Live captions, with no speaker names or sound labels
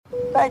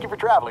Thank you for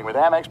traveling with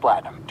Amex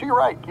Platinum. To your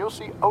right, you'll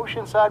see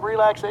oceanside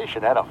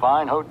relaxation at a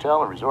fine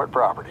hotel and resort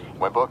property.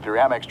 When booked through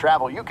Amex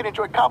Travel, you can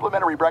enjoy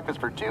complimentary breakfast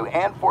for 2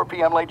 and 4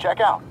 p.m. late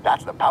checkout.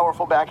 That's the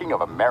powerful backing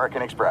of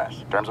American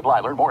Express. Terms apply.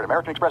 Learn more at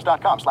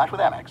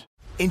americanexpress.com/withAmex.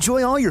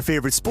 Enjoy all your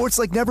favorite sports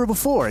like never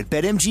before at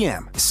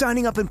BetMGM.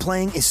 Signing up and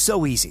playing is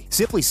so easy.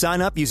 Simply sign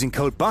up using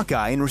code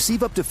Buckeye and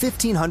receive up to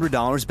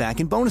 $1,500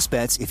 back in bonus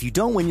bets if you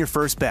don't win your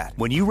first bet.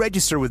 When you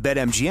register with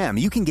BetMGM,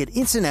 you can get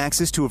instant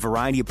access to a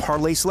variety of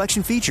parlay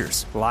selection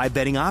features, live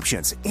betting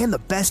options, and the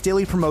best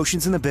daily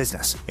promotions in the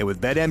business. And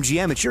with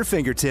BetMGM at your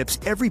fingertips,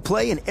 every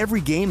play and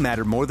every game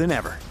matter more than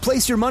ever.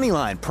 Place your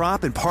moneyline,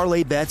 prop, and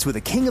parlay bets with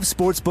the king of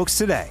sportsbooks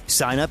today.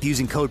 Sign up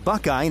using code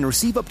Buckeye and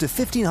receive up to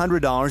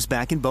 $1,500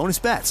 back in bonus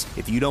bets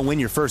if you don't win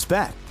your first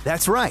bet.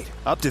 That's right,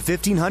 up to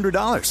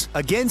 $1,500.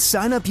 Again,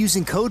 sign up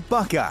using code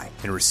Buckeye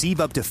and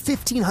receive up to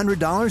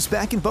 $1,500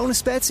 back in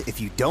bonus bets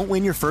if you don't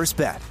win your first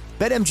bet.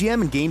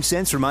 BetMGM and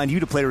GameSense remind you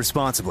to play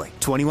responsibly.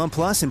 21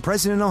 plus and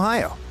present in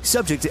Ohio.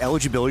 Subject to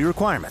eligibility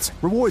requirements.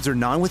 Rewards are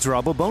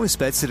non-withdrawable bonus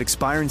bets that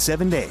expire in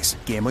 7 days.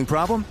 Gambling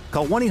problem?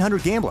 Call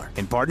 1-800-GAMBLER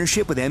in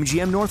partnership with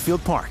MGM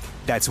Northfield Park.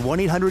 That's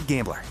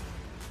 1-800-GAMBLER.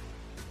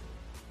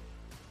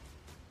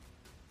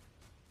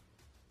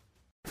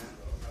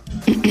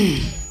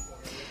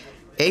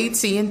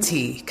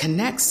 AT&T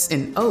connects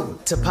an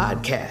ode to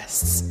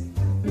podcasts.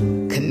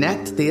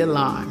 Connect the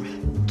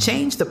alarm.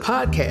 Change the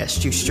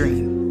podcast you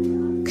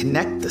stream.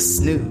 Connect the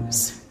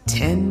snooze.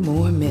 10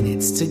 more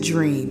minutes to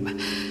dream.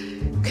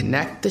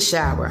 Connect the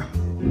shower.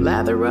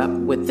 Lather up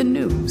with the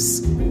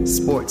news.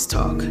 Sports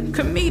talk,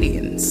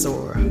 comedians,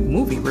 or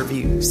movie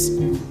reviews.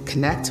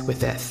 Connect with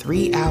that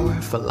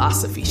 3-hour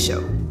philosophy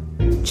show.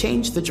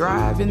 Change the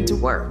drive into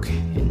work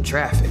in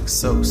traffic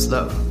so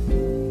slow.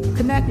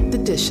 Connect the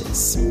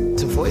dishes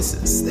to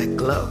voices that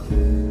glow.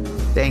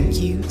 Thank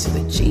you to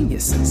the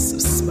geniuses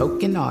of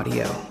spoken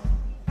audio.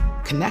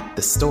 Connect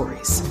the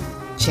stories.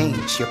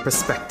 Change your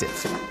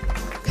perspective.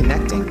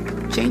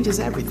 Connecting changes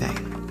everything.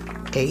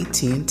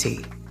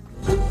 AT&T.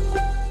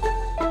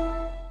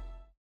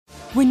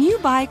 When you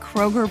buy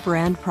Kroger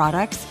brand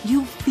products,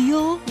 you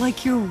feel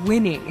like you're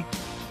winning.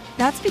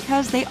 That's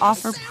because they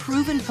offer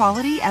proven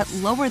quality at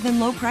lower than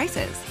low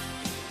prices.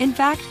 In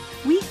fact,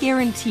 we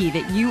guarantee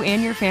that you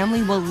and your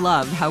family will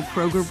love how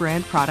Kroger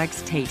brand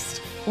products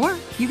taste, or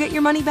you get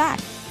your money back.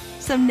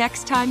 So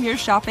next time you're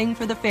shopping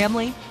for the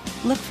family,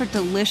 look for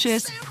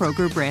delicious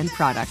Kroger brand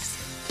products,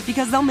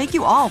 because they'll make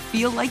you all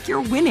feel like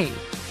you're winning.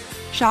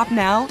 Shop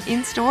now,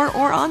 in-store,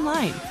 or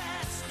online.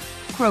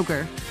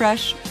 Kroger,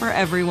 fresh for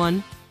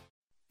everyone.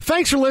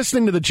 Thanks for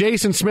listening to the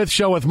Jason Smith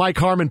Show with Mike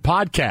Harmon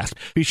podcast.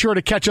 Be sure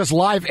to catch us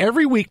live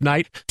every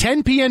weeknight,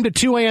 10 p.m. to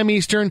 2 a.m.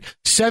 Eastern,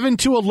 7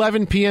 to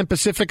 11 p.m.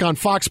 Pacific on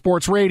Fox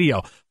Sports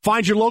Radio.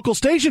 Find your local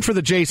station for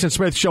the Jason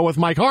Smith Show with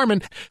Mike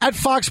Harmon at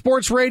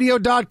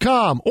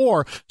foxsportsradio.com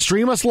or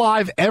stream us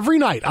live every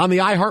night on the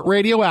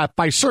iHeartRadio app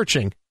by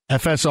searching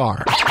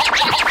FSR. Now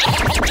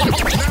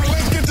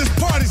let's get this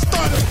party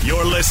started.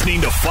 You're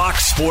listening to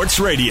Fox Sports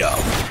Radio.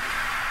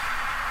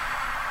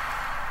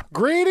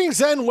 Greetings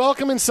and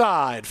welcome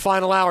inside.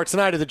 Final hour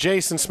tonight of the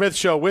Jason Smith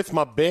Show with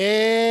my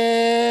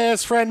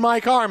best friend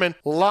Mike Harmon,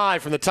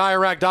 live from the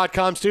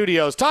TireRack.com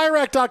studios.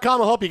 TireRack.com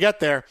will help you get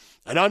there.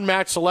 An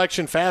unmatched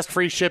selection, fast,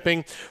 free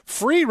shipping,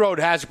 free road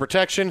hazard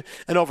protection,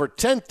 and over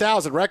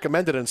 10,000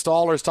 recommended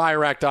installers.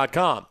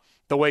 TireRack.com,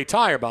 the way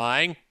tire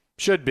buying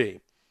should be.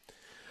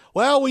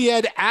 Well, we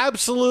had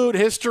absolute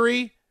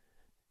history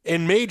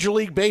in Major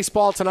League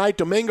Baseball tonight.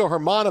 Domingo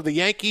Germán of the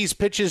Yankees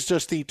pitches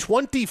just the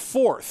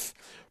 24th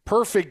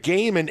perfect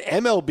game in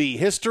MLB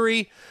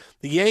history.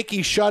 The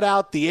Yankees shut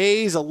out the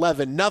A's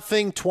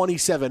 11-0,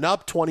 27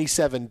 up,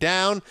 27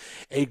 down.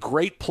 A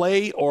great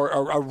play, or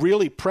a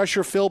really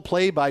pressure-filled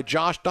play by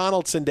Josh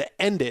Donaldson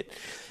to end it.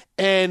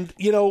 And,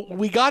 you know,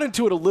 we got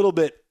into it a little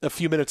bit a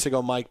few minutes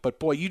ago, Mike, but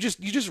boy, you just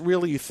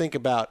really think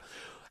about,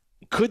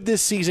 could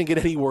this season get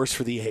any worse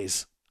for the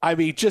A's? I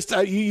mean, just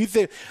you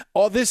think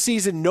all this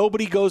season,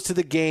 nobody goes to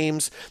the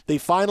games. They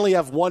finally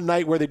have one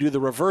night where they do the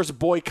reverse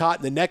boycott,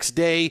 and the next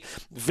day,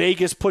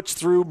 Vegas puts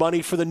through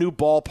money for the new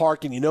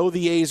ballpark, and you know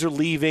the A's are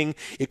leaving.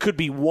 It could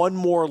be one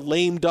more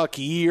lame duck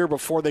year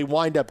before they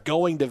wind up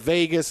going to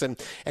Vegas, and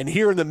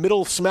here in the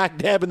middle, smack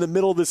dab in the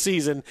middle of the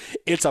season,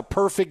 it's a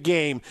perfect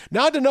game.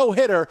 Not a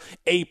no-hitter,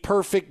 a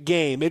perfect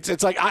game.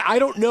 It's like, I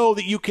don't know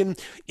that you can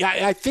 –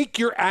 I think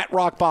you're at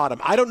rock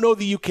bottom. I don't know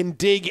that you can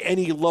dig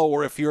any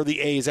lower if you're the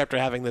A's after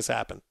having this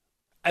happen.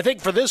 I think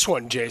for this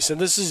one, Jason,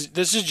 this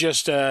is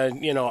just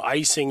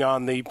icing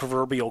on the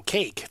proverbial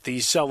cake,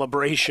 the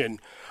celebration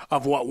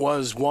of what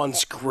was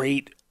once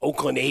great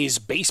Oakland A's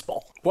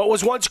baseball. What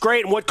was once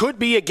great and what could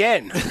be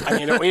again.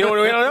 We don't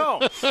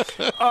know.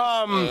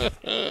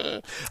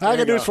 I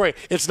got news for you.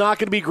 It's not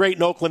going to be great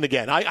in Oakland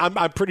again.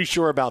 I'm pretty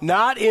sure about that.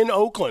 Not in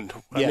Oakland.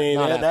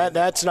 Yeah,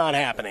 that's not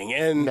happening.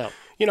 And no.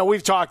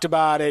 we've talked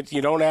about it.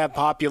 You don't have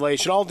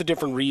population, all the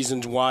different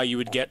reasons why you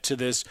would get to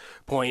this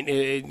point.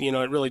 It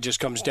really just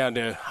comes down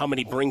to how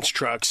many Brinks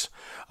trucks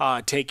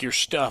take your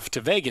stuff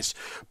to Vegas.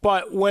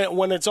 But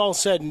when it's all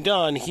said and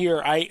done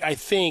here, I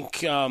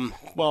think,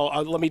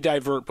 let me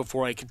divert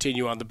before I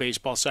continue on the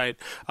baseball side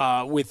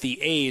with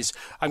the A's.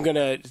 I'm going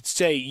to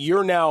say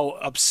you're now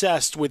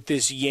obsessed with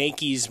this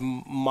Yankees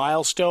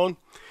milestone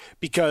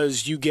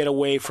because you get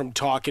away from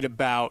talking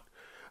about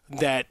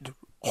that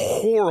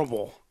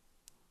horrible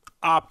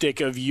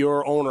optic of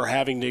your owner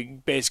having to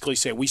basically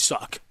say, we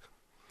suck.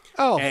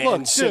 Oh, and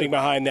look, sitting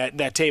behind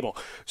that table.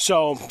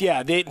 So,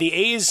 yeah, the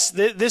A's,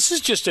 this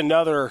is just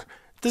another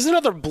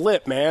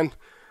blip, man.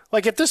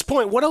 Like, at this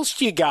point, what else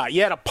do you got?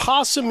 You had a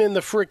possum in the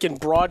freaking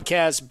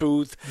broadcast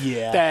booth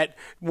that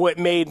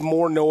made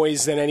more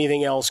noise than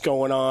anything else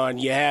going on.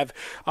 You have,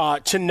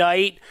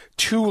 tonight,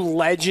 two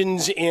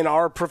legends in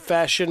our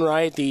profession,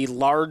 right? The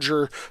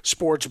larger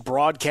sports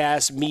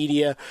broadcast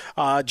media,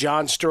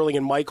 John Sterling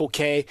and Michael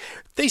Kay.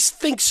 They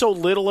think so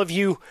little of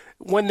you.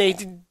 When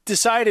they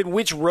decided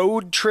which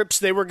road trips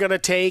they were going to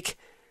take,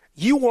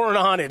 you weren't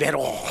on it at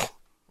all.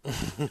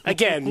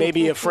 Again,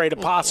 maybe afraid of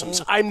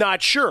possums. I'm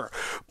not sure.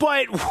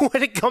 But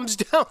when it comes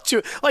down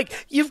to,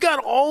 like, you've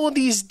got all of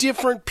these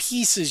different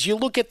pieces. You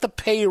look at the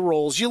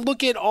payrolls. You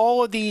look at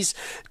all of these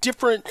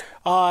different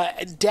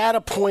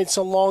data points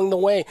along the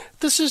way.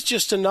 This is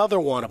just another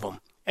one of them.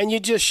 And you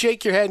just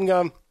shake your head and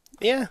go,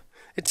 yeah,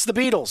 it's the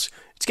Beatles.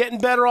 It's getting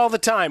better all the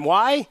time.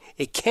 Why?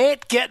 It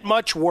can't get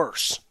much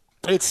worse.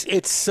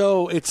 It's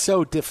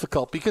so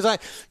difficult because I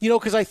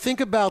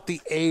think about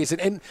the A's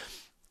and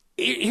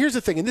here's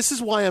the thing, and this is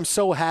why I'm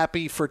so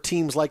happy for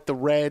teams like the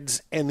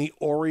Reds and the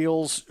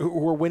Orioles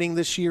who are winning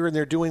this year and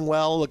they're doing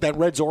well. Look, that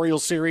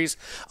Reds-Orioles series,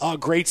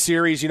 great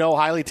series,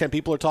 highly attended.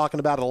 People are talking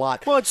about it a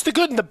lot. Well, it's the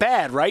good and the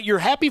bad, right? You're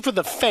happy for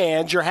the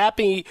fans. You're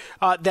happy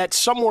that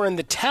somewhere in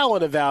the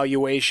talent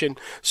evaluation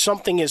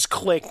something has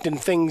clicked and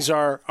things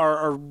are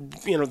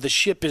the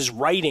ship is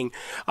righting.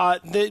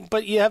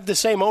 But you have the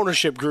same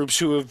ownership groups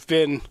who have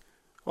been,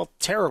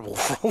 terrible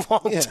for a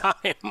long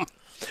time.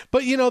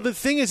 But, the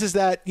thing is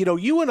that,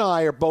 you and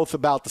I are both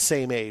about the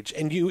same age,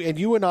 and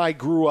you and I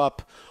grew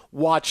up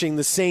watching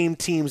the same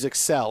teams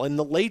excel. In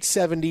the late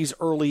 70s,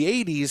 early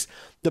 80s,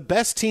 the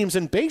best teams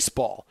in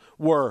baseball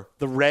were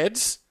the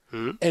Reds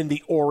and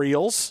the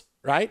Orioles,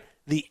 right?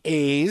 The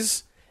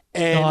A's.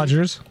 And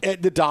Dodgers.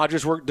 The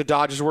Dodgers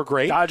were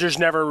great. Dodgers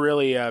never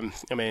really, they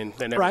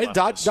never right.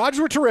 Dodgers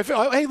were terrific.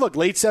 Hey, look,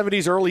 late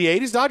 70s, early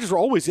 80s, Dodgers were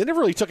always, they never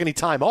really took any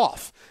time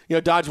off.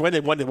 Dodgers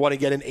won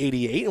again in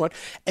 88.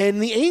 And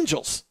the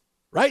Angels,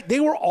 right? They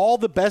were all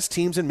the best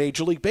teams in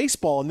Major League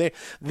Baseball. And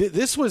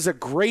this was a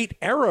great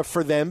era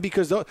for them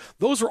because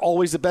those were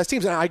always the best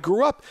teams. And I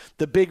grew up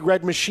the Big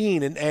Red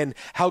Machine and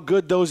how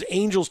good those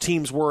Angels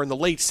teams were in the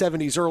late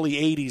 70s, early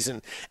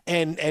 80s.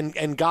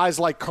 And guys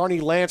like Carney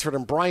Lansford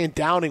and Brian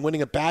Downing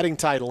winning a batting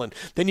title. And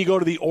then you go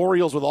to the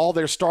Orioles with all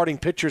their starting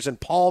pitchers and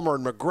Palmer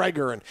and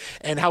McGregor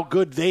and how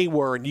good they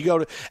were. And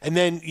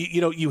then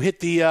you hit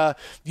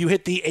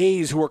the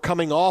A's who are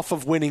coming off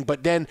of winning,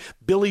 but then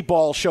Billy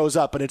Ball shows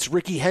up and it's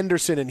Ricky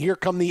Henderson. And here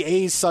come the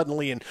A's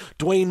suddenly and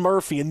Dwayne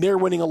Murphy, and they're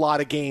winning a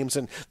lot of games,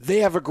 and they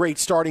have a great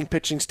starting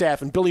pitching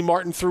staff. And Billy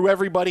Martin threw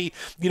everybody,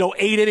 8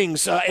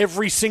 innings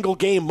every single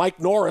game, Mike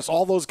Norris,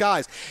 all those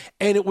guys.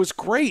 And it was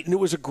great, and it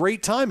was a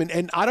great time.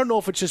 And I don't know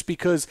if it's just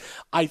because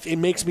it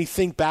makes me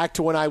think back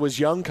to when I was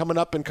young coming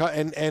up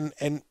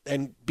and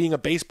being a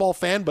baseball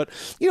fan, but,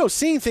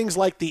 seeing things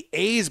like the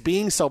A's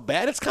being so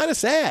bad, it's kind of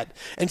sad.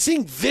 And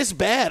seeing this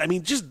bad,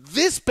 just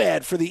this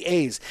bad for the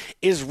A's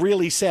is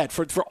really sad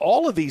for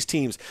all of these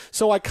teams.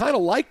 So I kind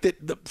of like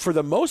that for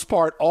the most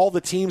part, all the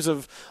teams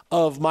of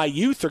my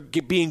youth are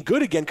being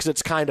good again because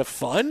it's kind of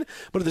fun.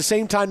 But at the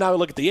same time, now I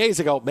look at the A's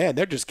and go, man,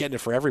 they're just getting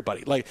it for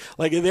everybody. We're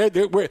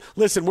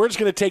just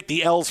going to take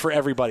the L's for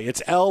everybody.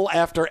 It's L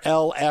after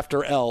L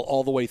after L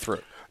all the way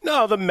through.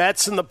 No, the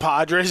Mets and the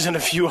Padres and a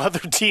few other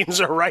teams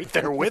are right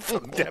there with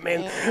them.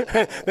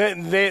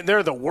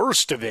 They're the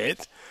worst of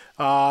it.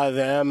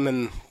 Them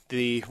and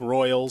the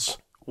Royals.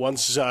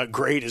 Once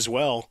great as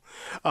well.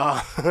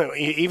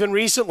 Even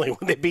recently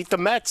when they beat the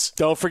Mets.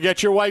 Don't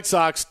forget your White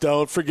Sox. Sox.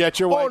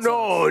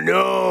 Oh,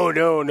 no.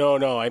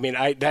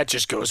 That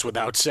just goes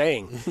without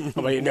saying.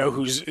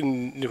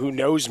 Who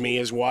knows me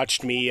has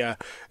watched me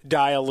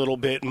die a little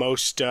bit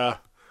most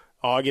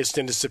August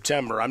into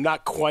September. I'm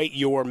not quite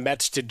your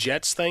Mets to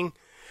Jets thing,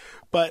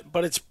 but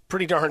it's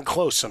pretty darn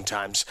close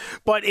sometimes.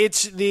 But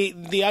it's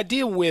the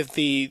idea with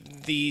the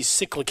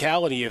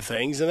cyclicality of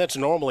things, and that's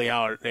normally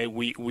how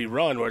we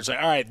run, where it's like,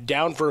 all right,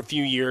 down for a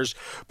few years,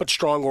 but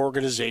strong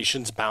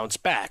organizations bounce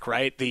back,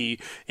 right?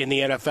 In the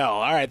NFL,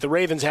 all right, the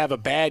Ravens have a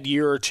bad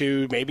year or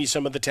two, maybe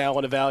some of the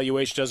talent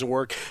evaluation doesn't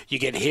work, you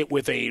get hit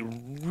with a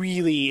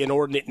really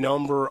inordinate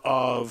number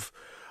of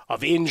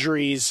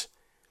injuries,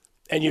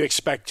 and you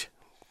expect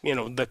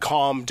the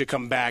calm to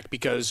come back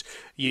because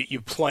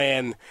you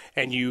plan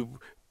and you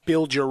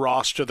build your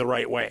roster the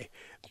right way.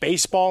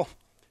 Baseball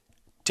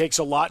takes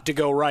a lot to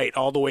go right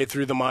all the way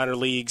through the minor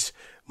leagues.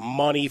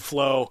 money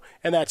flow,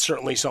 and that's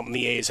certainly something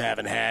the A's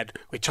haven't had.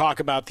 We talk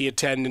about the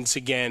attendance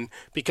again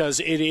because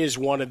it is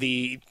one of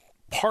the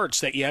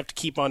parts that you have to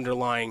keep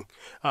underlining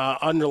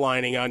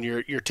on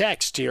your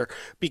text here,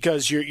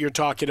 because you're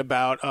talking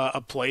about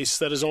a place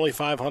that is only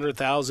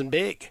 500,000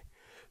 big.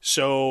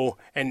 So,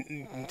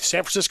 and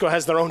San Francisco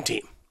has their own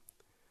team.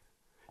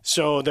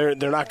 So they're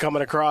not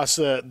coming across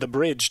the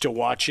bridge to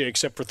watch you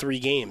except for 3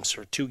 games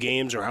or 2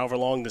 games or however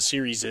long the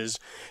series is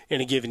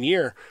in a given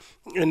year.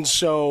 And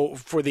so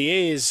for the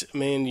A's, I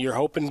mean, you're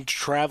hoping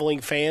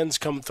traveling fans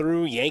come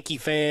through, Yankee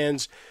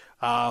fans,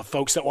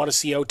 folks that want to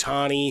see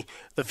Ohtani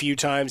the few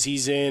times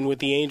he's in with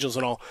the Angels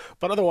and all.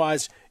 But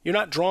otherwise, you're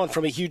not drawn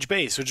from a huge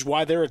base, which is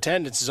why their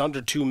attendance is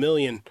under 2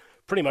 million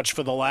pretty much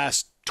for the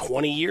last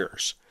 20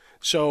 years.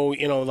 So,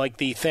 like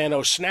the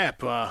Thanos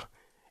snap,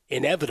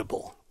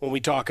 inevitable when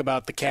we talk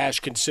about the cash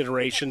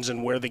considerations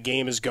and where the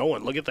game is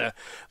going. Look at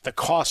the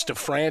cost of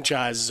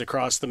franchises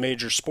across the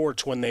major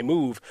sports when they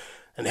move.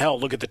 And hell,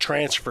 look at the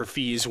transfer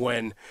fees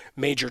when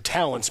major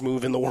talents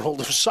move in the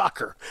world of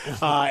soccer,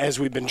 as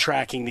we've been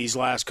tracking these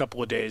last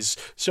couple of days.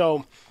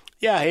 So,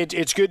 yeah,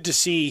 it's good to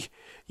see,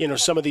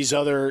 some of these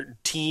other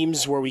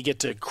teams where we get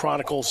to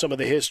chronicle some of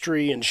the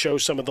history and show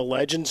some of the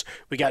legends.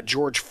 We got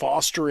George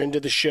Foster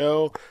into the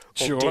show,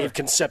 sure. Dave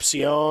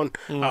Concepcion.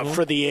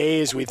 For the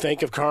A's, we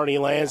think of Carney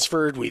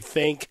Lansford. We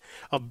think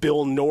of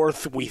Bill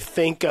North. We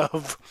think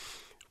of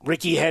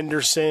Ricky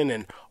Henderson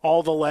and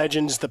all the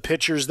legends, the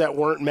pitchers that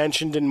weren't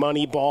mentioned in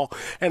Moneyball,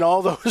 and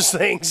all those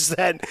things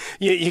that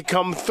you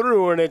come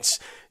through, and it's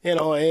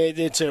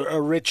it's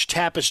a rich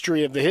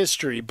tapestry of the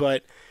history.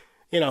 But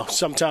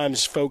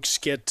sometimes folks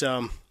get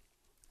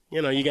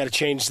you got to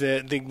change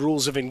the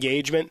rules of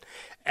engagement,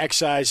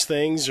 excise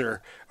things,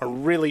 or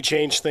really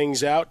change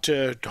things out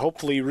to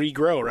hopefully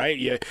regrow.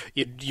 Right?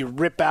 You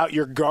rip out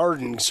your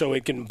garden so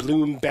it can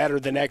bloom better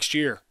the next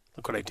year.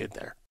 Look what I did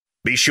there.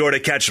 Be sure to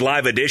catch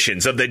live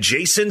editions of The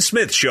Jason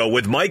Smith Show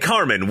with Mike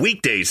Harmon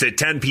weekdays at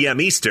 10 p.m.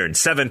 Eastern,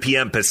 7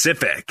 p.m.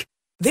 Pacific.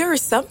 There are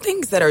some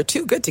things that are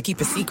too good to keep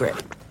a secret.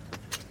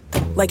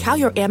 Like how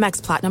your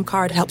Amex Platinum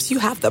card helps you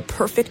have the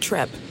perfect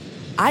trip.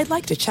 I'd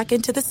like to check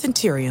into the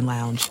Centurion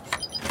Lounge.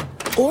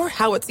 Or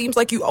how it seems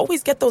like you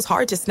always get those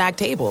hard-to-snag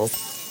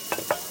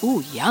tables.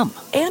 Ooh, yum.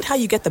 And how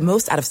you get the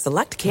most out of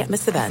select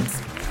can't-miss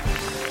events.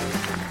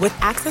 With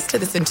access to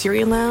the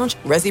Centurion Lounge,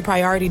 Resi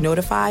Priority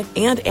Notify,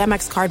 and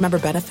Amex card member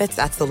benefits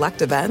at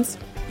select events,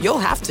 you'll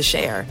have to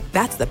share.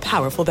 That's the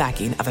powerful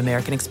backing of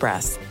American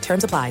Express.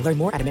 Terms apply. Learn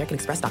more at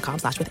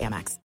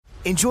americanexpress.com/withAmex.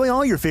 Enjoy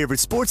all your favorite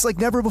sports like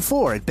never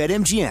before at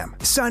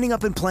BetMGM. Signing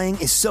up and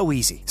playing is so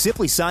easy.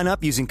 Simply sign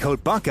up using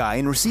code Buckeye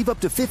and receive up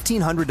to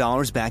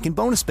 $1,500 back in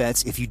bonus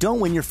bets if you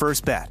don't win your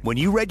first bet. When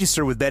you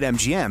register with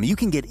BetMGM, you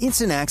can get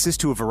instant access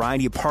to a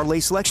variety of parlay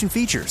selection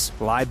features,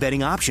 live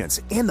betting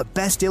options, and the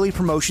best daily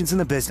promotions in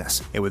the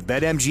business. And with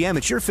BetMGM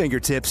at your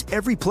fingertips,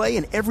 every play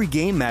and every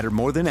game matter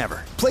more than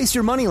ever. Place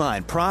your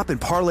moneyline, prop,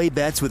 and parlay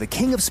bets with the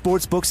king of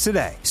sportsbooks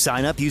today.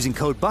 Sign up using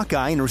code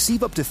Buckeye and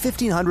receive up to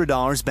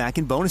 $1,500 back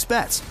in bonus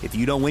bets if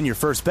you don't win your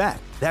first bet.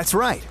 That's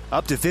right,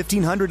 up to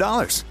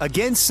 $1,500.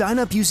 Again, sign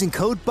up using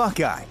code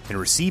Buckeye and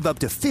receive up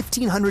to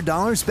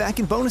 $1,500 back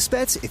in bonus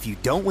bets if you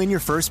don't win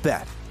your first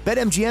bet.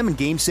 BetMGM and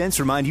GameSense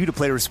remind you to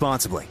play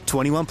responsibly.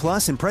 21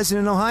 plus and present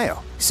in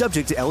Ohio.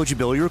 Subject to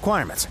eligibility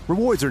requirements.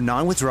 Rewards are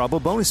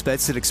non-withdrawable bonus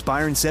bets that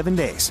expire in 7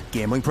 days.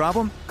 Gambling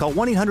problem? Call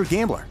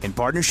 1-800-GAMBLER in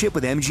partnership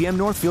with MGM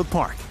Northfield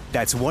Park.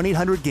 That's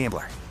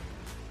 1-800-GAMBLER.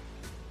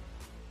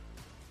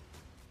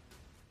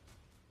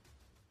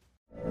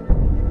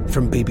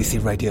 From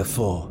BBC Radio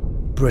 4,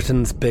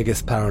 Britain's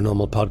biggest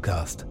paranormal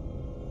podcast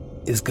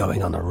is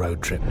going on a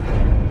road trip.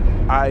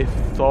 I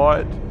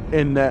thought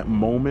in that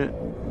moment,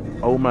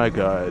 oh my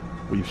God,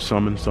 we've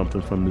summoned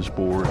something from this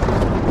board.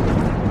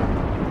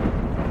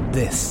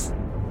 This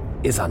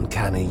is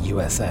Uncanny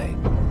USA.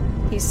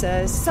 He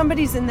says,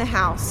 somebody's in the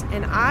house,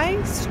 and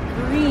I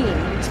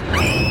screamed.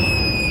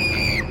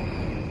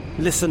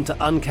 Listen to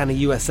Uncanny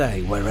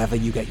USA wherever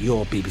you get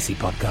your BBC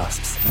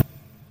podcasts,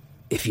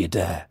 if you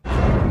dare.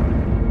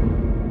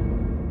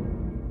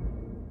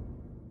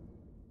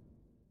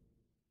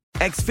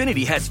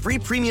 Xfinity has free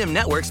premium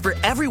networks for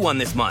everyone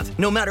this month,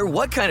 no matter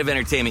what kind of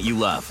entertainment you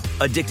love.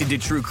 Addicted to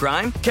true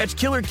crime? Catch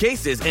killer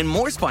cases and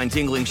more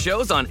spine-tingling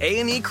shows on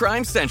A&E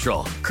Crime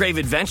Central. Crave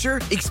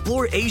adventure?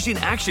 Explore Asian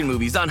action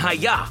movies on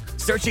Hi-YAH.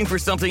 Searching for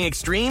something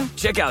extreme?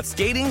 Check out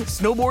skating,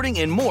 snowboarding,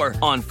 and more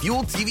on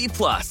Fuel TV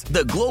Plus,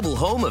 the global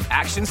home of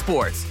action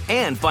sports.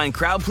 And find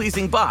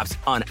crowd-pleasing bops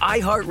on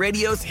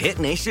iHeartRadio's Hit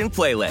Nation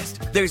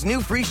playlist. There's new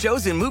free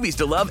shows and movies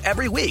to love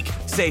every week.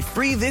 Say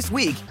free this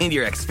week in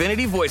your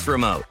Xfinity voice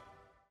remote.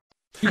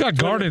 You got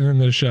gardening in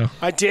this show.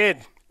 I did.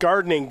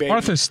 Gardening, baby.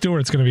 Martha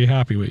Stewart's going to be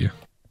happy with you.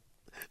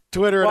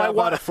 Twitter at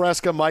Wada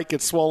Fresca, Mike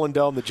at Swollen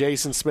Dome, the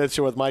Jason Smith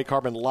Show with Mike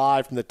Harmon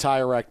live from the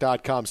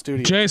TireRack.com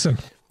studio. Jason.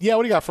 Yeah,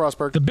 what do you got,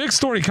 Frostberg? The big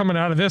story coming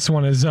out of this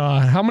one is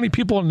how many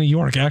people in New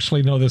York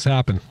actually know this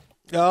happened?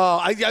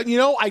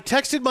 I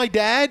texted my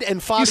dad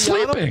and Fabiano. He's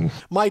sleeping.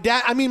 My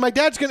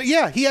dad's going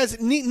to, he has,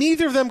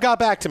 neither of them got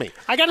back to me.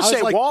 I got to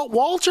say,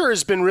 Walter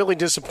has been really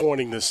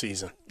disappointing this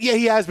season. Yeah,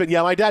 he has been.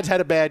 Yeah, my dad's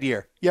had a bad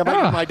year. Yeah,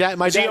 my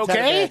dad's okay? had a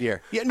bad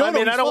year. Yeah, I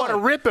don't want to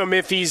rip him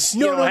if he's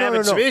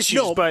having some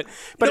issues, but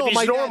if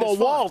he's normal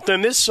Walt,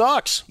 then this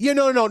sucks. Yeah,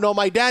 no,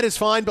 my dad is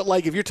fine, but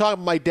like if you're talking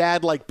about my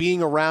dad like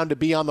being around to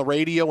be on the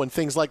radio when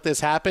things like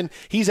this happen,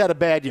 he's had a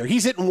bad year.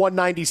 He's hitting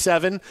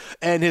 197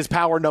 and his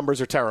power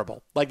numbers are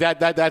terrible. Like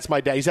that's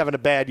my dad. He's having a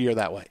bad year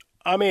that way.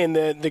 I mean,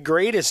 the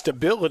greatest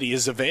ability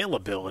is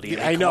availability.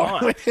 I know.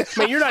 I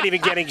mean, you're not even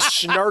getting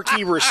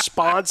snarky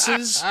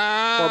responses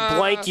or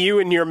blank you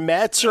and your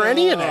Mets or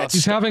any of that.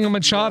 He's having a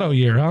Machado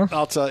year, huh?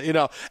 I'll tell you,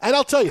 and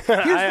I'll tell you.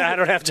 I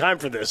don't have time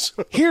for this.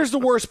 Here's the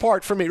worst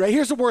part for me, right?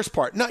 Here's the worst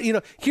part.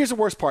 Here's the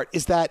worst part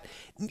is that,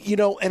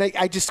 and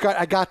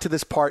I got to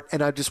this part,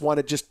 and I just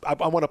want to I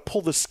want to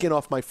pull the skin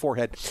off my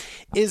forehead.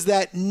 Is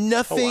that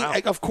nothing? Oh,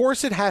 wow. Of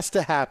course, it has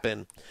to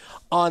happen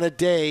on a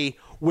day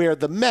where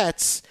the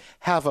Mets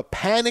have a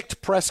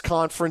panicked press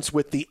conference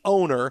with the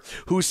owner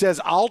who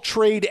says, I'll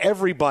trade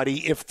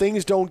everybody if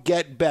things don't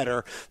get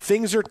better.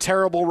 Things are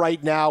terrible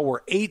right now.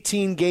 We're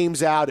 18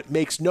 games out. It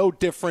makes no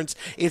difference.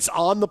 It's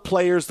on the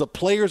players. The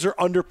players are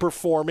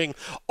underperforming.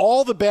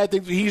 All the bad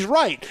things. He's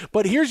right.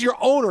 But here's your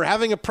owner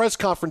having a press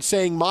conference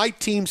saying, my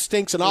team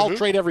stinks and I'll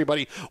trade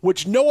everybody,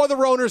 which no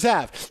other owners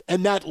have.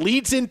 And that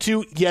leads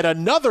into yet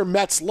another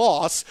Mets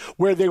loss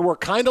where they were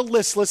kind of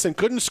listless and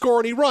couldn't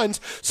score any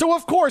runs. So,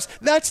 of course,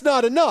 that's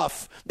not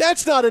enough.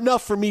 That's not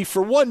enough for me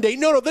for one day.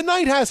 No, the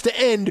night has to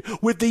end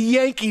with the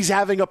Yankees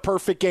having a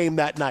perfect game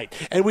that night,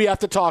 and we have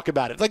to talk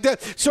about it like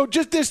that. So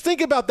just think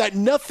about that.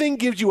 Nothing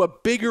gives you a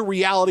bigger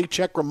reality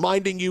check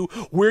reminding you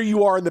where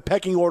you are in the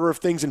pecking order of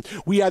things. And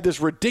we had this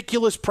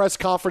ridiculous press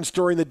conference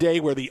during the day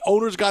where the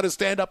owners got to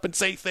stand up and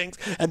say things,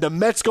 and the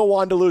Mets go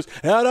on to lose.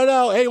 I don't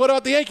know. Hey, what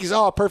about the Yankees?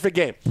 Oh, perfect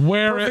game.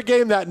 Perfect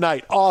game that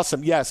night.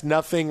 Awesome. Yes,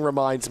 nothing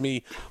reminds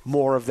me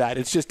more of that.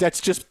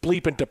 That's just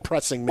bleeping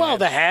depressing, man. Well,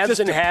 the haves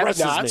and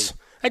depresses have-nots.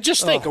 I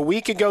just think a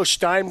week ago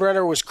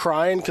Steinbrenner was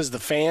crying because the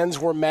fans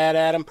were mad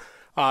at him.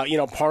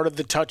 Part of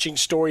the touching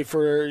story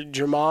for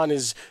Germán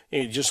is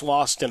he just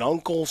lost an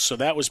uncle, so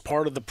that was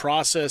part of the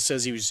process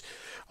as he was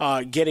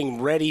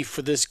getting ready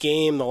for this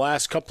game the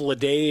last couple of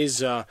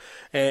days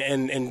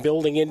and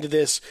building into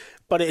this.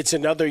 But it's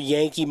another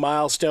Yankee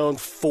milestone,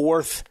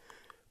 fourth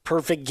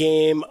perfect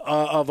game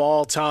of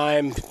all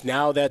time.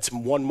 Now that's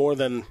one more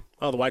than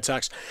the White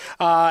Sox.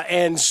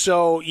 And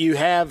so you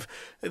have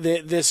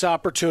this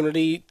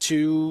opportunity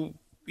to,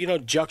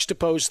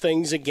 juxtapose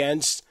things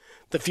against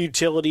the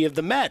futility of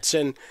the Mets.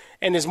 And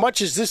as much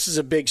as this is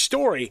a big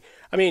story,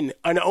 I mean,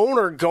 an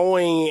owner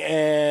going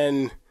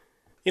and,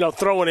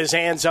 throwing his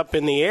hands up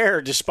in the air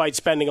despite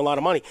spending a lot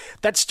of money,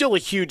 that's still a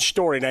huge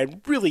story. And I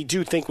really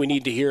do think we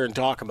need to hear and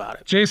talk about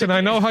it. Jason, I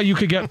know how you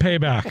could get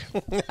payback.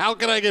 How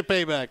can I get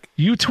payback?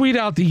 You tweet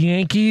out the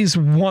Yankees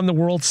won the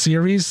World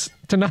Series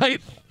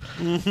tonight.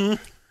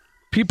 Mm-hmm.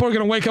 People are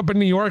going to wake up in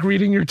New York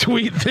reading your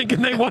tweet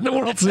thinking they won the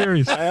World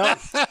Series.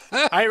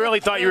 I really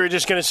thought you were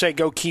just going to say,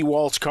 go key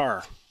Walt's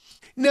car.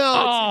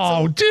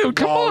 No. Dude,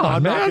 come on,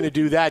 I'm man. not going to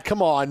do that.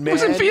 Come on, man.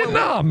 It was in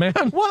Vietnam, man.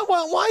 Why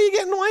are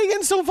you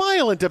getting so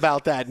violent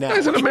about that now?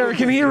 He's an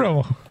American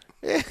hero.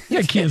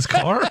 Yeah, key his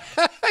car.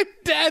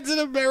 Dad's an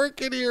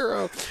American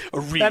hero. A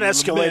real that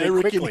escalated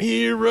American quickly.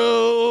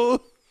 Hero.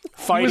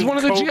 Fighting he was one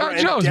of the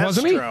G.I. Joes,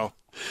 wasn't he?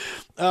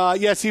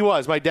 Yes, he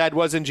was. My dad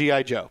was in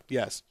G.I. Joe.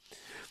 Yes.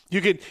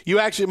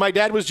 My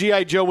dad was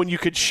G.I. Joe when you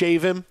could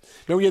shave him.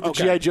 Remember you had the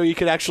G.I. Joe you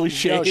could actually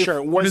shave? No, sure.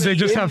 Or did they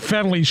just have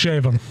Fenley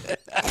shave him?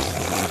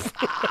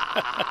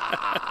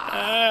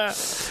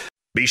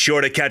 Be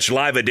sure to catch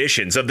live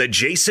editions of The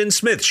Jason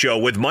Smith Show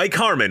with Mike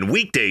Harmon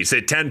weekdays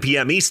at 10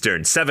 p.m.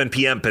 Eastern, 7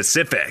 p.m.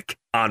 Pacific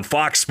on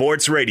Fox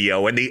Sports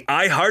Radio and the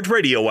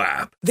iHeartRadio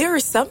app. There are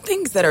some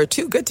things that are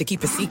too good to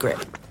keep a secret.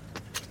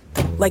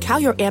 Like how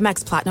your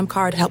Amex Platinum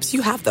card helps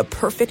you have the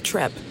perfect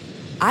trip.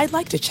 I'd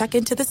like to check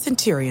into the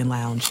Centurion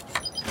Lounge.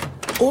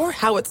 Or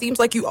how it seems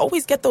like you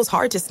always get those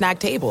hard-to-snag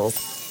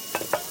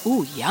tables.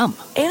 Ooh, yum.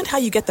 And how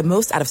you get the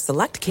most out of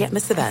select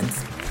can't-miss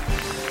events.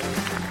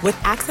 With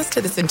access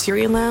to the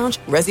Centurion Lounge,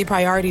 Resi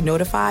Priority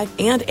Notify,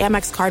 and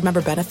Amex card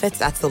member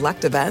benefits at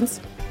select events,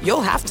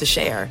 you'll have to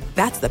share.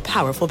 That's the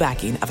powerful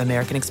backing of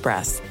American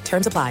Express.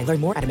 Terms apply. Learn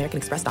more at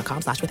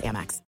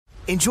americanexpress.com/withAmex.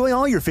 Enjoy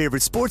all your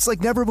favorite sports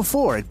like never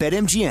before at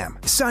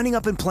BetMGM. Signing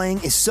up and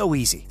playing is so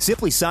easy.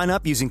 Simply sign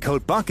up using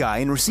code Buckeye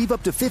and receive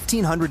up to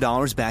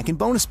 $1,500 back in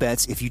bonus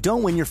bets if you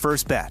don't win your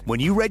first bet. When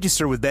you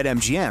register with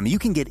BetMGM, you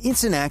can get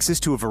instant access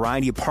to a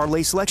variety of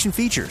parlay selection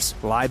features,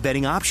 live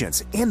betting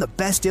options, and the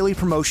best daily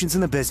promotions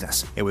in the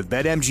business. And with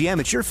BetMGM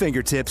at your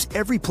fingertips,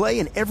 every play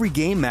and every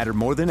game matter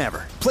more than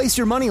ever. Place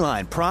your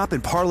moneyline, prop,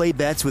 and parlay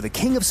bets with the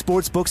king of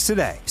sportsbooks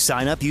today.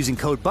 Sign up using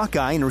code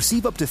Buckeye and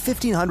receive up to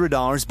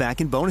 $1,500 back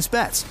in bonus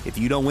bets if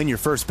you don't win your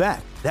first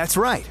bet. That's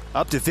right,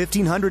 up to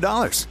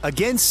 $1,500.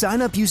 Again,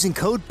 sign up using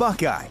code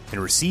Buckeye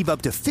and receive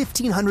up to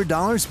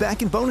 $1,500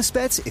 back in bonus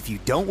bets if you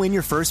don't win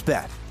your first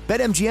bet.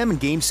 BetMGM and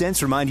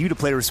GameSense remind you to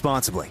play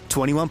responsibly.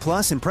 21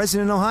 plus and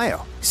present in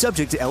Ohio.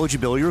 Subject to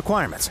eligibility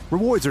requirements.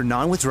 Rewards are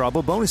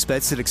non-withdrawable bonus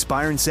bets that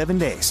expire in 7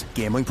 days.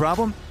 Gambling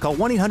problem? Call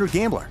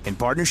 1-800-GAMBLER in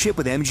partnership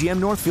with MGM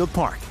Northfield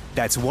Park.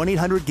 That's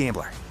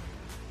 1-800-GAMBLER.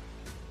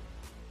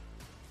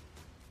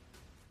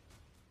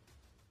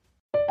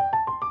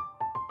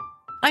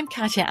 I'm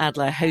Katya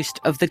Adler, host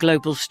of The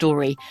Global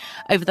Story.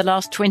 Over the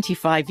last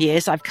 25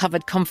 years, I've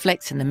covered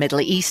conflicts in the Middle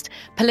East,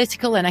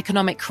 political and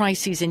economic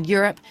crises in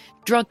Europe,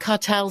 drug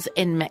cartels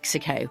in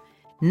Mexico.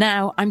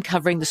 Now I'm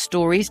covering the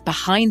stories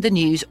behind the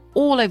news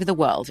all over the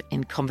world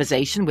in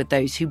conversation with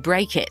those who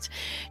break it.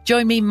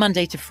 Join me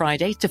Monday to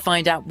Friday to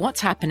find out what's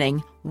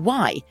happening,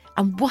 why,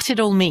 and what it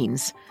all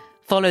means.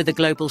 Follow The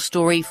Global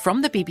Story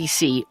from the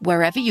BBC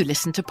wherever you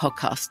listen to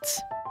podcasts.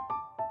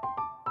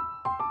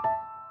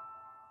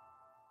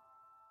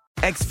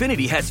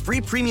 Xfinity has free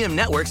premium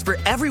networks for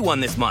everyone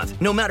this month,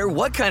 no matter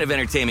what kind of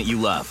entertainment you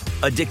love.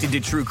 Addicted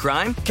to true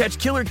crime? Catch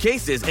killer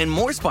cases and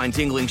more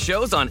spine-tingling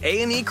shows on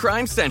A&E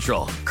Crime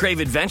Central. Crave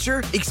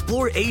adventure?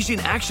 Explore Asian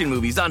action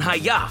movies on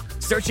Hi-YAH.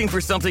 Searching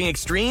for something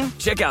extreme?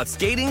 Check out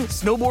skating,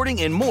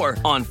 snowboarding, and more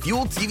on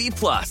Fuel TV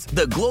Plus,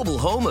 the global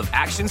home of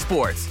action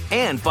sports.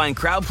 And find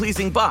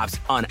crowd-pleasing bops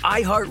on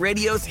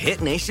iHeartRadio's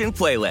Hit Nation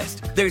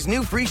playlist. There's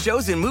new free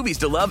shows and movies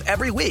to love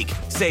every week.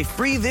 Say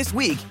free this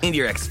week in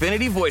your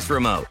Xfinity voice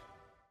remote.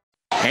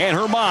 And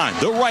Herman,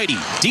 the righty,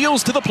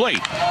 deals to the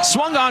plate.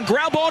 Swung on,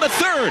 ground ball to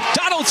third.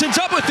 Donaldson's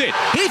up with it.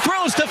 He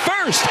throws to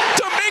first.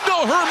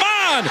 Domingo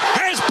Herman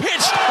has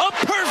pitched a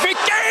perfect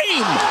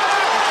game.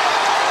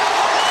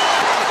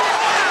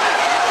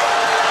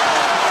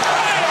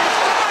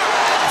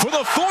 For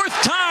the fourth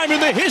time in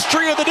the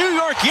history of the New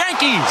York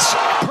Yankees,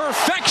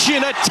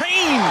 perfection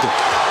attained.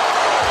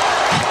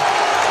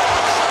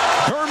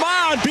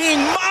 Herman being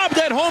mobbed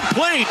at home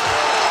plate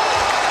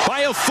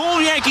by a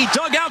full Yankee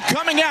dugout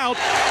coming out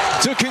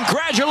to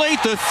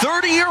congratulate the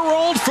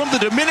 30-year-old from the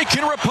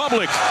Dominican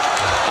Republic.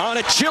 On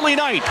a chilly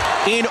night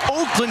in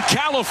Oakland,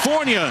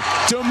 California,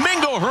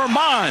 Domingo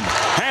Herman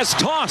has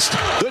tossed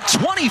the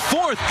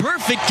 24th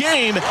perfect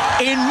game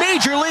in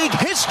Major League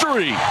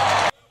history.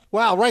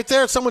 Wow, right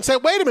there someone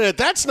said, wait a minute,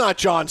 that's not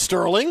John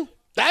Sterling.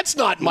 That's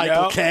not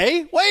Michael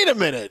Kay. Wait a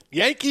minute.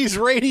 Yankees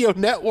Radio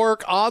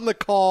Network on the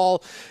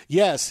call.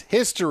 Yes,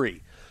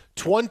 history.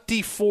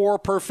 24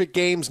 perfect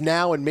games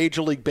now in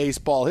Major League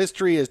Baseball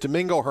history as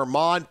Domingo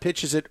Herman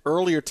pitches it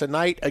earlier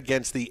tonight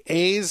against the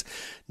A's.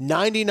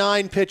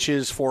 99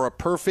 pitches for a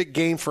perfect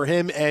game for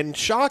him. And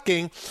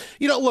shocking,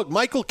 look,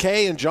 Michael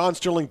Kay and John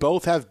Sterling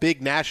both have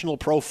big national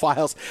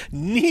profiles.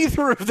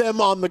 Neither of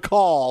them on the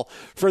call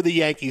for the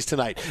Yankees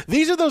tonight.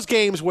 These are those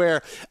games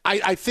where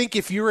I think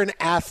if you're an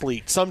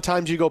athlete,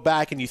 sometimes you go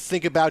back and you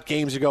think about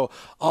games, you go,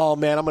 oh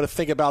man, I'm going to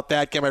think about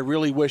that game. I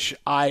really wish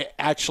I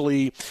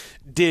actually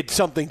did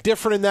something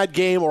different in that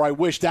game, or I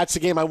wish that's the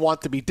game I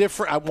want to be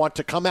different. I want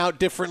to come out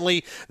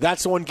differently.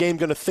 That's the one game I'm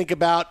going to think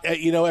about,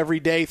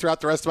 every day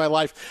throughout the rest of my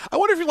life. I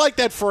wonder if you like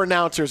that for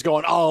announcers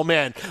going, oh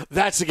man,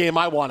 that's the game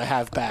I want to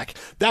have back.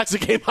 That's the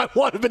game I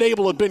want to have been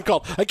able to have been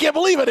called. I can't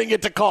believe I didn't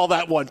get to call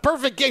that one.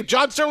 Perfect game.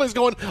 John Sterling's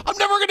going, I'm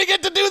never going to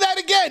get to do that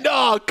again.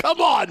 Oh, come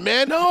on,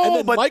 man. No, and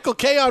then but Michael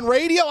Kay on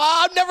radio,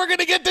 I'm never going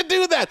to get to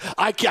do that.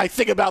 I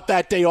think about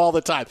that day all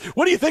the time.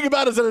 What do you think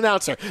about as an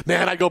announcer?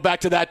 Man, I go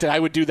back to that day. I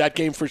would do that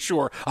game for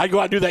sure. I go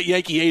out and do that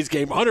Yankee A's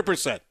game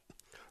 100%.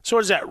 So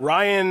what is that,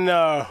 Ryan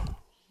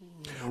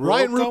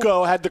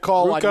Rucco had the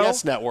call on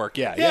Yes Network.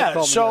 Yeah.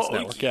 So,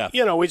 Yes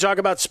Network, we talk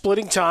about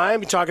splitting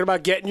time. We're talking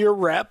about getting your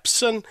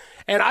reps, and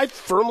I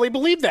firmly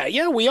believe that.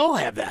 Yeah, we all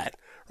have that,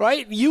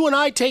 right? You and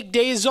I take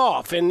days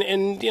off, and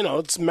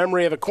it's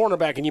memory of a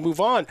cornerback, and you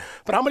move on.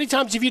 But how many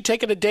times have you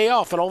taken a day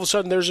off, and all of a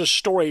sudden there's a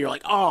story, you're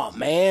like, oh,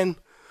 man,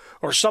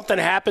 or something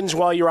happens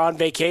while you're on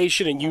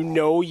vacation and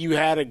you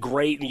had a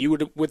great, you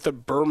would with the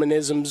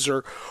Bermanisms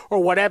or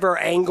whatever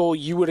angle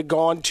you would have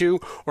gone to,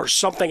 or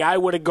something I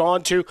would have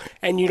gone to,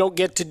 and you don't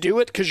get to do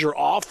it because you're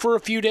off for a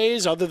few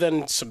days other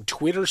than some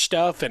Twitter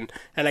stuff, and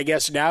I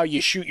guess now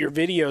you shoot your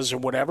videos or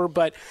whatever,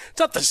 but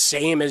it's not the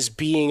same as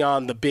being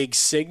on the big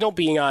signal,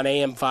 being on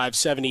AM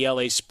 570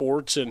 LA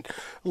Sports and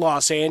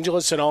Los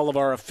Angeles and all of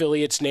our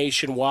affiliates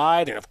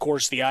nationwide, and of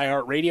course the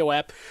iHeartRadio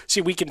app.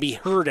 See, we can be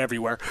heard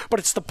everywhere, but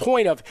it's the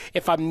point of,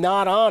 if I'm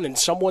not on and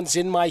someone's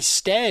in my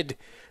stead,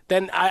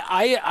 then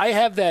I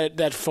have that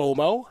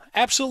FOMO.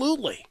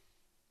 Absolutely.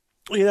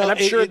 And I'm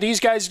sure these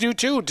guys do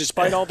too,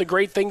 despite all the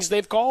great things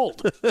they've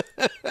called.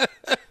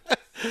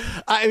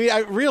 I mean,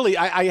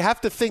 I have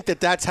to think that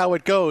that's how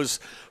it goes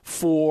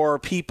for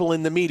people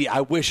in the media. I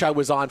wish I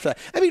was on for that.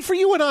 I mean, for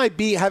you and I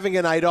having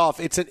a night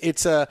off, it's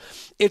a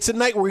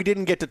night where we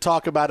didn't get to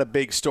talk about a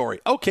big story.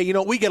 Okay,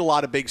 we get a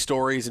lot of big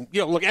stories, and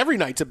look, every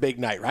night's a big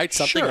night, right?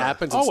 Something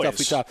happens and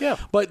always. Stuff we talk.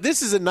 Yeah. But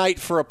this is a night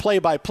for a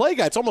play-by-play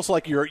guy. It's almost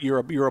like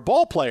you're a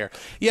ball player.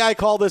 Yeah, I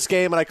call this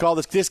game, and I call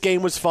this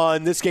game was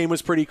fun. This game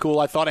was pretty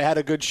cool. I thought I had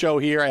a good show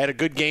here. I had a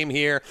good game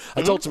here.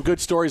 I told some good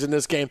stories in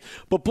this game.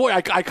 But boy,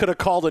 I could have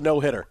called a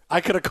no-hitter.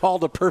 I could have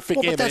called a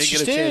perfect game. I didn't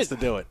get a chance to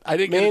do it. I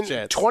didn't get a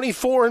chance.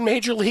 24 in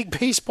Major League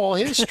Baseball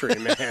history,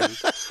 man.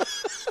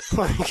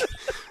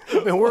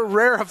 I mean, we're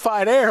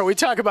rarefied air. We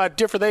talk about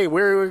different things.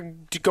 We're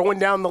going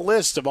down the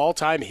list of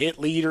all-time hit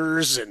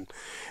leaders and,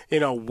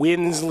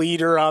 wins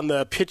leader on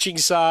the pitching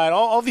side,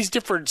 all these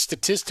different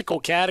statistical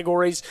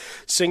categories,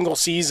 single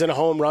season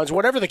home runs,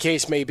 whatever the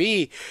case may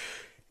be,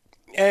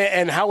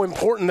 and how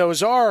important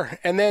those are.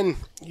 And then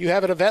you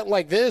have an event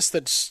like this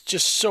that's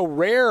just so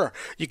rare.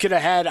 You could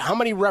have had how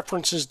many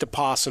references to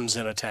possums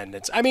in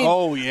attendance? I mean,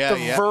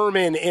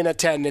 vermin in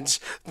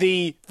attendance,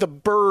 the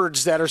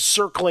birds that are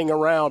circling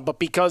around, but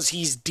because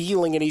he's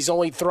dealing and he's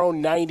only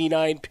thrown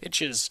 99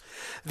 pitches,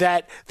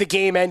 that the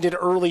game ended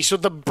early, so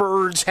the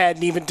birds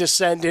hadn't even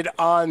descended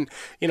on,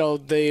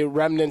 the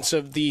remnants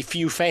of the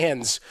few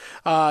fans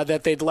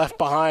that they'd left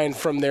behind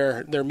from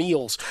their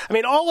meals. I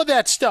mean, all of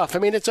that stuff. I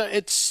mean,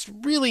 it's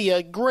really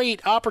a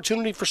great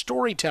opportunity for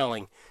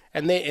storytelling.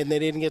 And they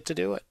didn't get to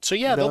do it. So,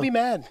 they'll be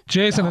mad.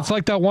 Jason, it's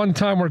like that one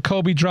time where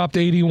Kobe dropped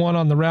 81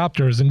 on the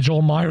Raptors and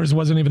Joel Myers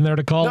wasn't even there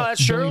to call it. No,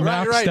 that's true. Billy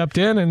Mack stepped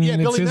in, and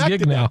it's his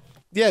gig now.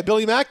 Yeah,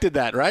 Billy Mack did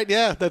that, right?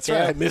 Yeah, that's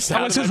right. I missed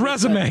that was his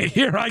resume.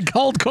 Here, I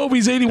called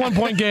Kobe's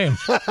 81-point game.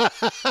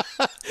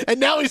 And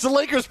now he's the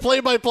Lakers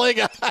play-by-play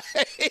guy.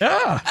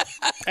 Yeah.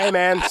 Hey,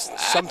 man,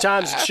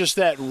 sometimes it's just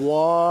that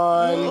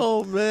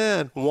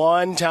one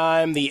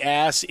time the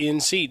ass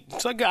in seat.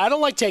 It's like, I don't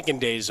like taking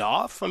days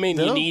off. I mean,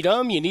 you need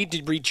them. You need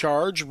to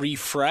recharge,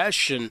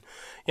 refresh, and,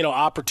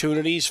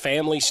 opportunities,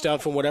 family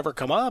stuff, and whatever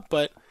come up.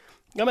 But,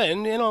 I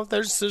mean,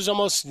 there's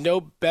almost no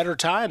better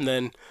time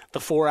than the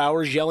 4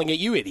 hours yelling at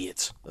you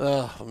idiots.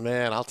 Oh,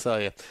 man, I'll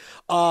tell you.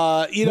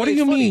 What do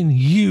you mean,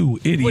 you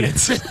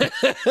idiots?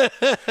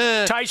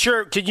 Tight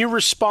shirt, can you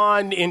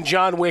respond in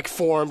John Wick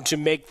form to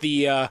make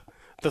the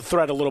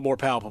threat a little more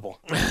palpable?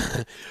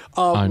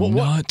 I'm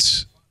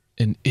not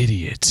an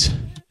idiot.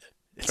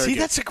 See,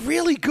 that's a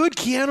really good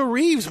Keanu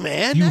Reeves,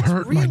 man. You that's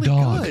hurt really my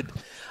dog. Good.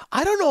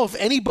 I don't know if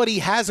anybody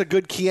has a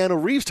good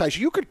Keanu Reeves type.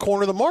 You could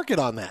corner the market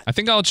on that. I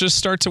think I'll just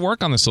start to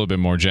work on this a little bit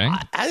more, Jay.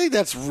 I think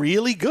that's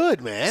really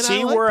good, man.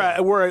 See, we're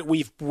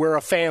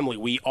a family.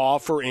 We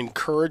offer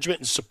encouragement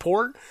and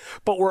support,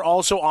 but we're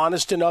also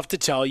honest enough to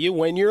tell you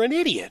when you're an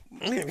idiot.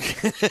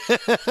 It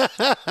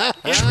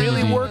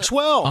really works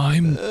well.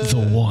 I'm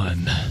the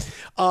one.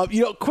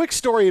 Quick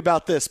story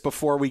about this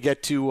before we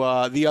get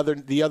to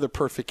the other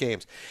perfect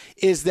games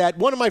is that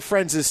one of my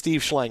friends is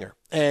Steve Schlanger,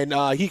 and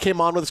he came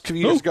on with us a few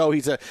years ago.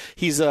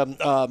 He's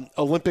a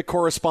Olympic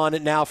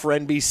correspondent now for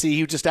NBC.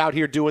 He was just out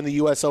here doing the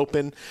U.S.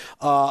 Open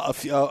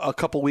a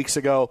couple weeks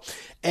ago,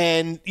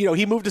 and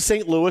he moved to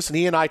St. Louis, and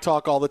he and I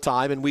talk all the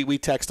time, and we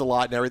text a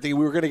lot and everything.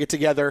 We were going to get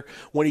together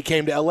when he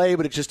came to L.A.,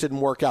 but it just didn't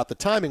work out the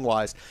timing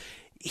wise.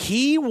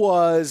 He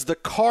was the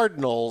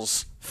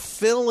Cardinals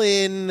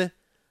fill-in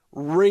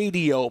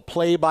radio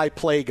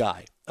play-by-play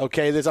guy.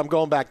 Okay, I'm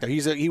going back there.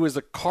 He was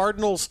the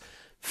Cardinals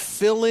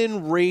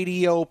fill-in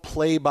radio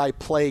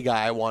play-by-play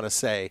guy, I want to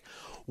say,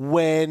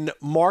 when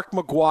Mark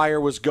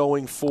McGwire was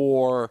going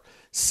for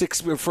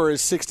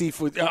his 60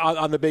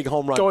 on the big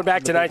home run. Going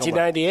back to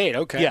 1998,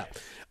 okay. Yeah.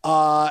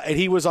 And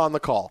he was on the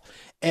call.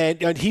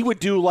 And he would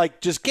do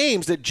just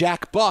games that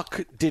Jack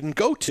Buck didn't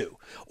go to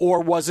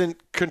or wasn't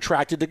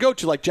contracted to go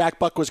to. Like Jack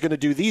Buck was going to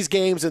do these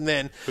games, and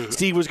then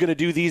Steve was going to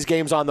do these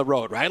games on the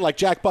road, right? Like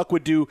Jack Buck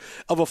would do,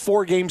 of a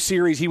 4-game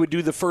series, he would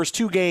do the first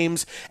 2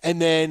 games,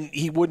 and then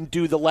he wouldn't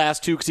do the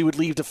last 2 because he would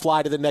leave to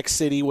fly to the next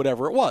city,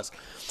 whatever it was.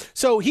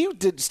 So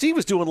Steve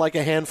was doing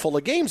a handful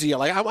of games a year.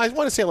 I want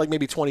to say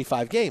maybe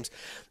 25 games.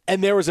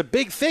 And there was a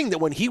big thing that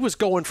when he was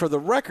going for the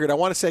record, I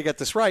want to say I got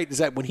this right, is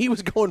that when he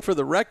was going for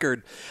the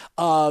record,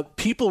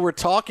 people were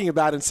talking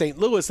about in St.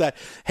 Louis that,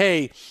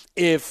 hey,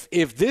 if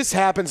this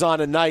happens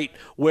on a night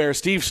where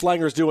Steve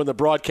Schlanger's doing the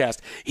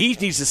broadcast, he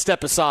needs to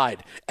step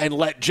aside and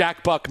let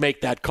Jack Buck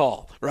make that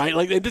call, right?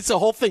 It's the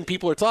whole thing.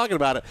 People are talking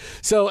about it.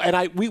 So,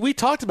 and we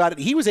talked about it.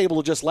 He was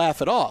able to just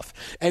laugh it off.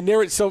 And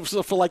so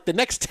for the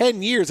next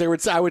 10 years,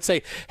 I would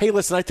say, hey,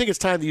 listen, I think it's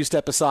time that you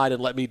step aside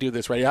and let me do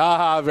this,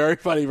 right? Very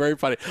funny, very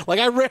funny.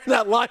 I ran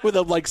that line with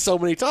him so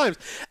many times.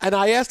 And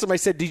I asked him, I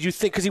said, did you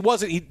think,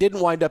 because he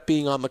didn't wind up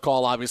being on the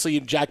call, obviously,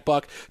 and Jack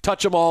Buck,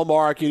 touch them all,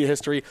 Mark,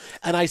 history.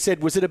 And I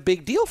said, was it a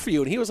big deal for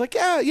you? And he was like,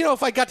 yeah,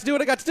 if I got to do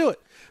it, I got to do it.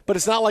 But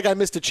it's not like I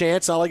missed a chance.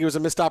 It's not like it was a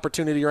missed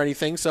opportunity or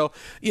anything. So,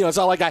 it's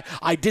not like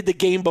I did the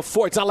game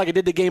before. It's not like I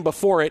did the game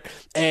before it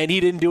and he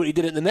didn't do it. He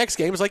did it in the next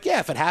game. It's like, yeah,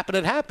 if it happened,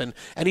 it happened.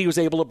 And he was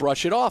able to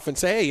brush it off and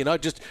say, hey,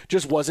 it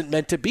just wasn't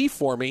meant to be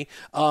for me.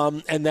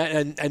 And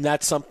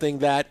that's something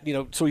that,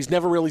 so he's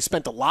never really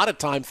spent a lot of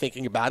time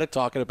thinking about it,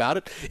 talking about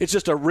it. It's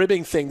just a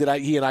ribbing thing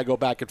that he and I go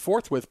back and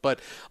forth with. But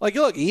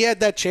look, he had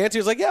that chance. He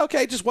was like, yeah,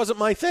 okay, it just wasn't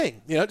my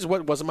thing. It just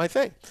wasn't my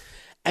thing.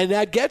 And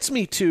that gets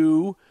me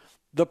to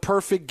the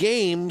perfect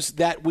games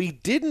that we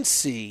didn't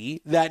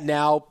see that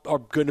now are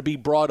going to be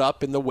brought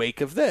up in the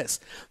wake of this.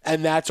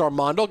 And that's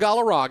Armando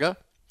Galarraga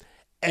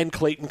and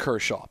Clayton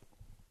Kershaw.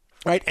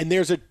 Right? And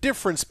there's a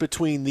difference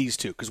between these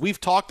two because we've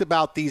talked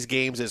about these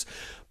games as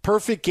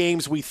perfect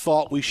games we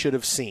thought we should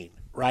have seen.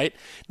 Right?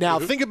 Now,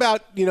 think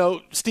about,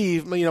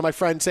 Steve, my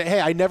friend say,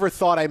 hey, I never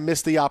thought I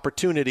missed the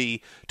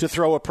opportunity to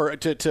throw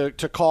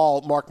to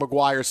call Mark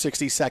McGwire's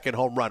 60-second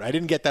home run. I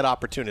didn't get that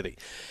opportunity.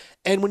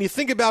 And when you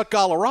think about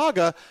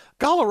Galarraga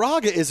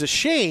is a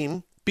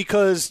shame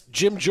because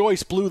Jim